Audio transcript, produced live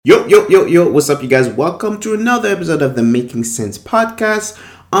Yo, what's up, you guys? Welcome to another episode of the Making Sense podcast.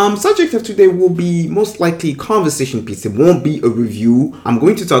 Subject of today will be most likely conversation piece. It won't be a review. I'm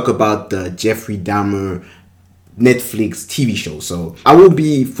going to talk about the Jeffrey Dahmer Netflix TV show. So I will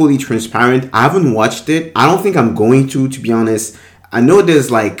be fully transparent. I haven't watched it. I don't think I'm going to be honest. I know there's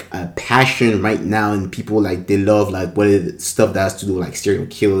like a passion right now and people like they love like what is stuff that has to do like serial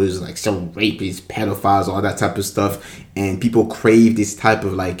killers, like serial rapists, pedophiles, all that type of stuff. And people crave this type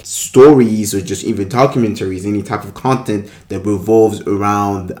of like stories or just even documentaries, any type of content that revolves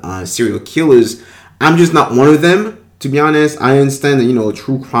around serial killers. I'm just not one of them. To be honest, I understand that,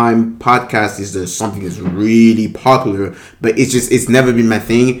 true crime podcast is something that's really popular, but it's never been my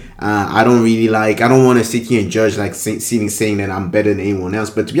thing. I don't want to sit here and judge, like, saying that I'm better than anyone else.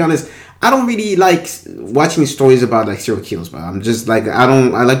 But to be honest, I don't really like watching stories about, like, serial killers, but I'm just, like, I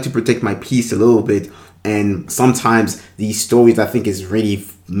like to protect my peace a little bit. And sometimes these stories, I think, is really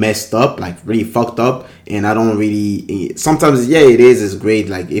messed up, like really fucked up, and I don't really. Sometimes, yeah, it is great,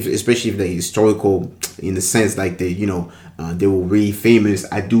 like especially if they're historical, in the sense like they were really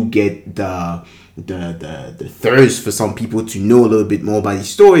famous. I do get the thirst for some people to know a little bit more about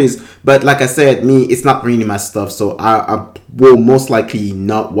these stories, but like I said, it's not really my stuff, so I will most likely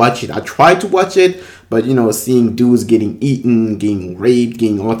not watch it. I tried to watch it, but seeing dudes getting eaten, getting raped,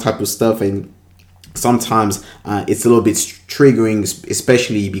 getting all type of stuff, and sometimes it's a little bit triggering,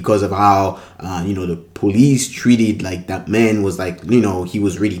 especially because of how the police treated like that man. Was like, he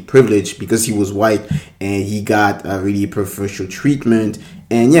was really privileged because he was white and he got really preferential treatment.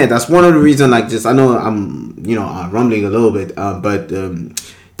 And yeah, that's one of the reasons, like, just I know I'm rumbling a little bit, but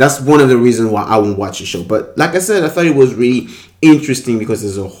that's one of the reasons why I won't watch the show. But like I said, I thought it was really interesting because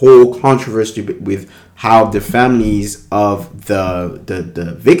there's a whole controversy with how the families of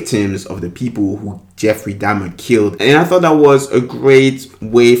the victims of the people who Jeffrey Dahmer killed. And I thought that was a great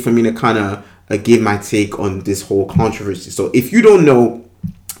way for me to kind of give my take on this whole controversy. So if you don't know,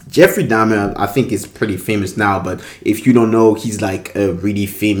 Jeffrey Dahmer, I think, is pretty famous now, but if you don't know, he's like a really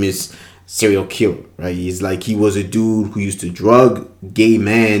famous serial killer, right? He was a dude who used to drug gay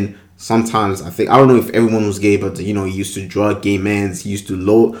men. Sometimes I don't know if everyone was gay, but he used to drug gay men. He used to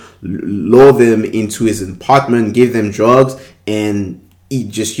lure them into his apartment, give them drugs, and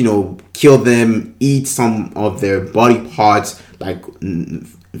kill them, eat some of their body parts, like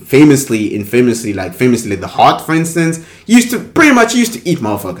famously the heart, for instance. He used to eat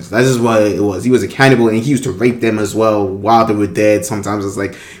motherfuckers. That's just what it was. He was a cannibal, and he used to rape them as well while they were dead. Sometimes it's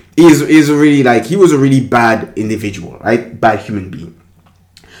like he was a really bad individual, right? Bad human being.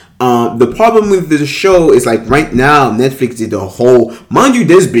 The problem with the show is, like, right now Netflix did a whole, mind you,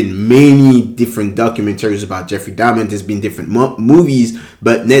 there's been many different documentaries about Jeffrey Dahmer, there's been different movies,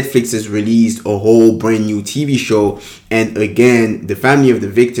 but Netflix has released a whole brand new TV show. And again, the family of the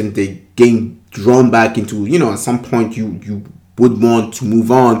victim, they getting drawn back into, at some point you would want to move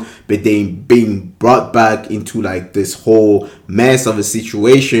on, but they being brought back into like this whole mess of a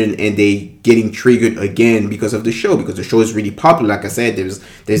situation, and they getting triggered again because of the show, because the show is really popular. Like I said, there's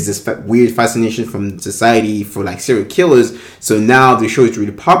this weird fascination from society for like serial killers. So now the show is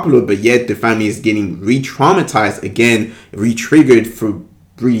really popular, but yet the family is getting re-traumatized again, re-triggered for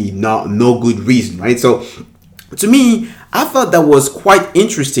really no good reason, right? So to me, I thought that was quite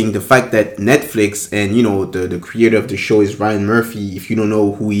interesting, the fact that Netflix and, the creator of the show is Ryan Murphy. If you don't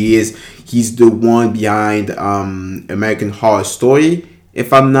know who he is, he's the one behind American Horror Story,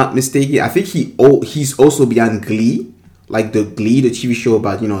 if I'm not mistaken. I think he's also behind Glee, like the TV show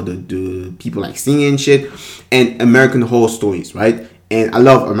about, the people like singing and shit, and American Horror Stories, right? And I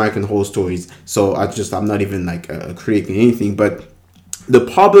love American Horror Stories, so I'm not even like a critic or anything, but the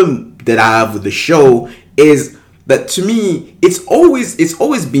problem that I have with the show is that, to me, it's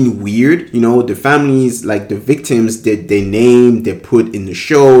always been weird. The families, like the victims, that they name, they put in the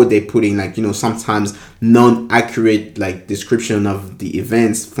show, they put in like, sometimes non-accurate like description of the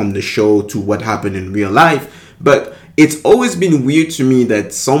events from the show to what happened in real life. But it's always been weird to me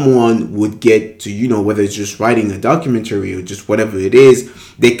that someone would get to, whether it's just writing a documentary or just whatever it is,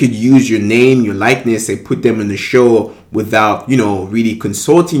 they could use your name, your likeness, and put them in the show without, really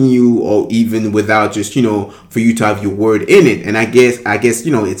consulting you, or even without just, for you to have your word in it. And I guess,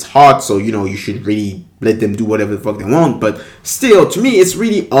 it's hard. So, you should really let them do whatever the fuck they want. But still, to me, it's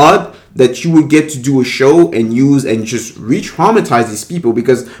really odd that you would get to do a show and use and just re-traumatize these people.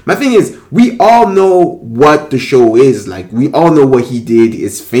 Because my thing is, we all know what the show is. Like, we all know what he did.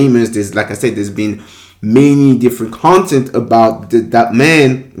 It's famous. There's, like I said, there's been many different content about that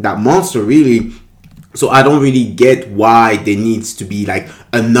man, that monster, really. So I don't really get why there needs to be like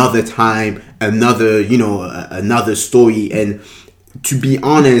another time, another story. And to be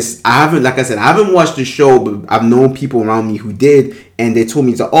honest, like I said, I haven't watched the show, but I've known people around me who did, and they told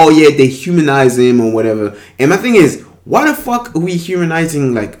me, oh yeah, they humanize him or whatever. And my thing is, why the fuck are we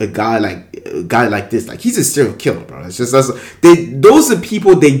humanizing like a guy like this? Like, he's a serial killer, bro. It's just those are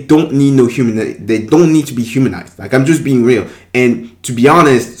people, they don't need they don't need to be humanized. Like, I'm just being real. And to be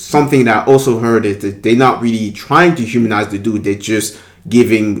honest, something that I also heard is that they're not really trying to humanize the dude. They're just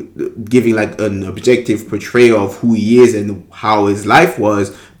giving like an objective portrayal of who he is and how his life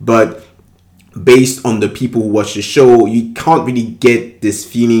was. But based on the people who watch the show, you can't really get this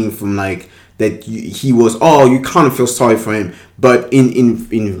feeling from like that he was, you kind of feel sorry for him. But in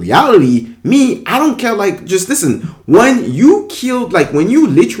reality, I don't care. Like, just listen, when you killed, like, when you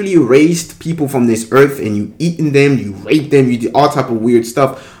literally erased people from this earth and you eaten them, you raped them, you did all type of weird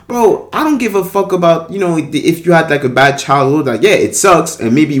stuff, bro, I don't give a fuck about, if you had like a bad childhood. Like, yeah, it sucks,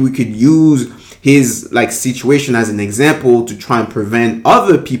 and maybe we could use his like situation as an example to try and prevent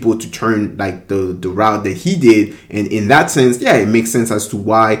other people to turn like the route that he did. And in that sense, yeah, it makes sense as to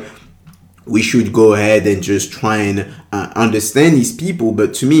why we should go ahead and just try and understand these people.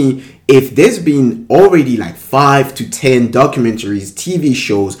 But to me, if there's been already like 5 to 10 documentaries, TV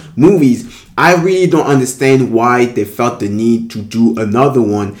shows, movies, I really don't understand why they felt the need to do another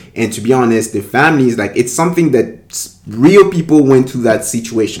one. And to be honest, the families, like, it's something that real people went through that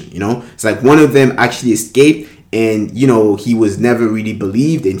situation, It's like one of them actually escaped, and he was never really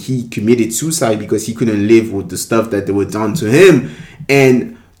believed, and he committed suicide because he couldn't live with the stuff that they were done to him.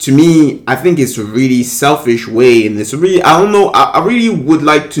 And to me, I think it's a really selfish way, and it's really, I don't know, I really would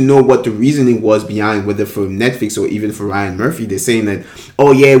like to know what the reasoning was behind, whether for Netflix or even for Ryan Murphy. They're saying that,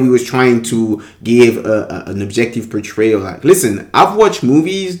 oh yeah, we was trying to give an objective portrayal. Like, listen, I've watched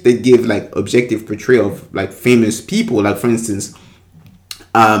movies that give like objective portrayal of like famous people. Like, for instance,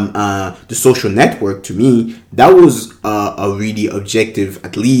 The Social Network. To me, that was a really objective,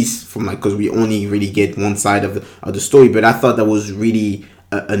 at least from like, because we only really get one side of the story. But I thought that was really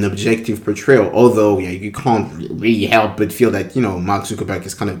an objective portrayal, although you can't really help but feel that Mark Zuckerberg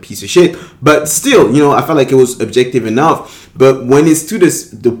is kind of a piece of shit, but still I felt like it was objective enough. But when it's to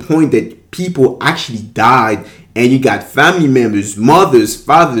the point that people actually died, and you got family members, mothers,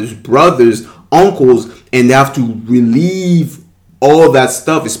 fathers, brothers, uncles, and they have to relieve all that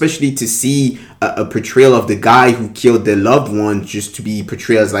stuff, especially to see a portrayal of the guy who killed their loved one, just to be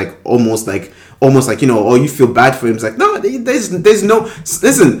portrayed as like almost like you feel bad for him. It's like, no, there's no,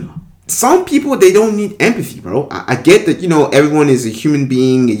 listen, some people, they don't need empathy, bro. I get that, everyone is a human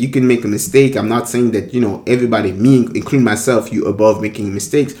being and you can make a mistake. I'm not saying that, everybody, me including myself, you above making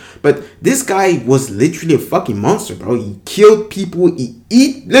mistakes. But this guy was literally a fucking monster, bro. He killed people.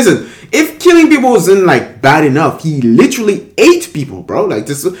 Listen, if killing people wasn't like bad enough, he literally ate people, bro. Like,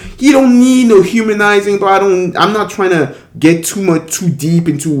 this, he don't need no humanizing, bro. I'm not trying to get too deep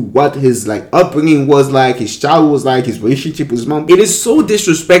into what his like upbringing was like, his childhood was like, his relationship with his mom. It is so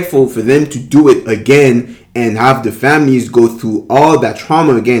disrespectful for them to do it again and have the families go through all that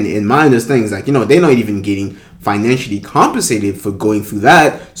trauma again. And my understanding is like, they're not even getting financially compensated for going through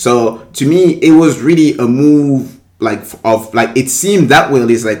that. So to me, it was really a move it seemed that way, at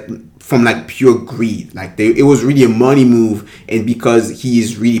least, like from like pure greed. Like, it was really a money move, and because he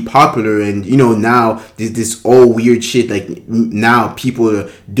is really popular, and now there's this all weird shit, like now people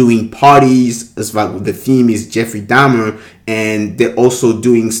are doing parties as well. The theme is Jeffrey Dahmer, and they're also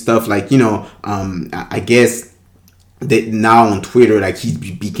doing stuff like I guess that now on Twitter, like, he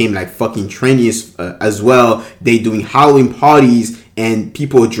became like fucking trendy as well. They doing Halloween parties and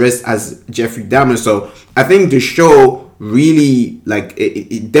people dressed as Jeffrey Dahmer. So I think the show really, like,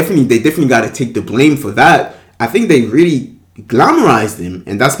 they definitely got to take the blame for that. I think they really glamorized him,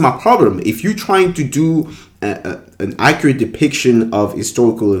 and that's my problem. If you're trying to do an accurate depiction of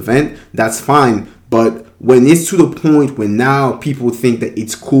historical event, that's fine. But when it's to the point where now people think that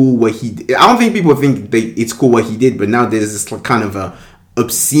it's cool what he did, I don't think people think that it's cool what he did, but now there's this kind of a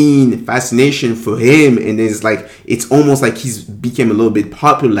obscene fascination for him, and there's like, it's almost like he's became a little bit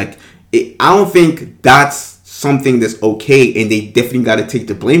popular. Like, I don't think that's something that's okay, and they definitely got to take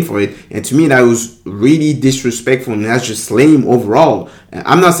the blame for it. And to me, that was really disrespectful, and that's just lame overall.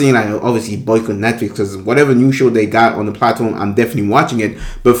 I'm not saying I obviously boycott Netflix, because whatever new show they got on the platform, I'm definitely watching it.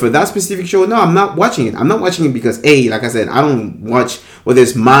 But for that specific show, no, I'm not watching it. I'm not watching it because, like I said, I don't watch, whether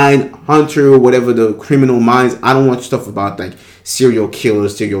it's Mind Hunter or whatever, the Criminal Minds. I don't watch stuff about like serial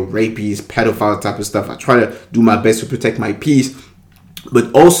killers, serial rapists, pedophile type of stuff. I try to do my best to protect my peace.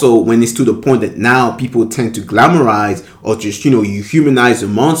 But also, when it's to the point that now people tend to glamorize or just, you humanize a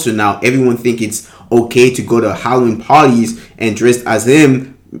monster, now everyone think it's okay to go to Halloween parties and dress as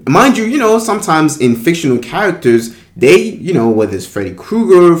him. Mind you, sometimes in fictional characters, they, you know, whether it's Freddy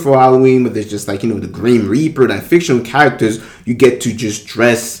Krueger for Halloween, whether it's just like, you know, the Grim Reaper, like fictional characters, you get to just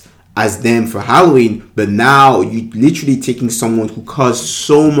dress as them for Halloween. But now you literally taking someone who caused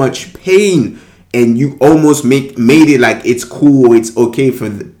so much pain, and you almost made it like it's cool, it's okay for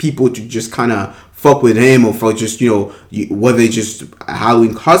the people to just kind of fuck with him, or for just, you know, whether it's just a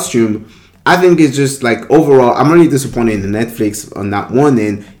Halloween costume. I think it's just like, overall, I'm really disappointed in the Netflix on that one,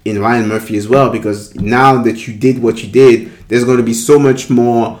 and in Ryan Murphy as well, because now that you did what you did, there's going to be so much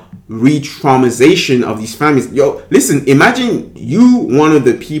more re-traumatization of these families. Yo, listen, imagine you, one of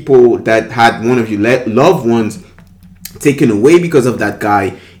the people that had one of your loved ones taken away because of that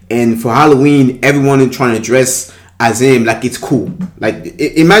guy, and for Halloween, everyone is trying to dress as him, like it's cool. Like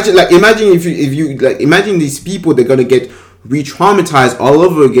imagine if you like, imagine these people, they're gonna get re-traumatized all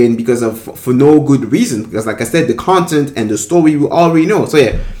over again because of, for no good reason, because like I said, the content and the story we already know. So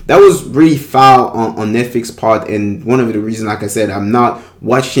yeah, that was really foul on Netflix part, and one of the reasons, like I said, I'm not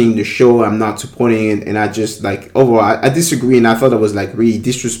watching the show, I'm not supporting it, and I just, like, overall I disagree, and I thought it was like really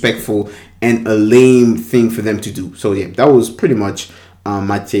disrespectful and a lame thing for them to do. So yeah, that was pretty much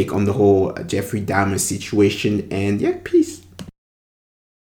my take on the whole Jeffrey Dahmer situation, and yeah, peace.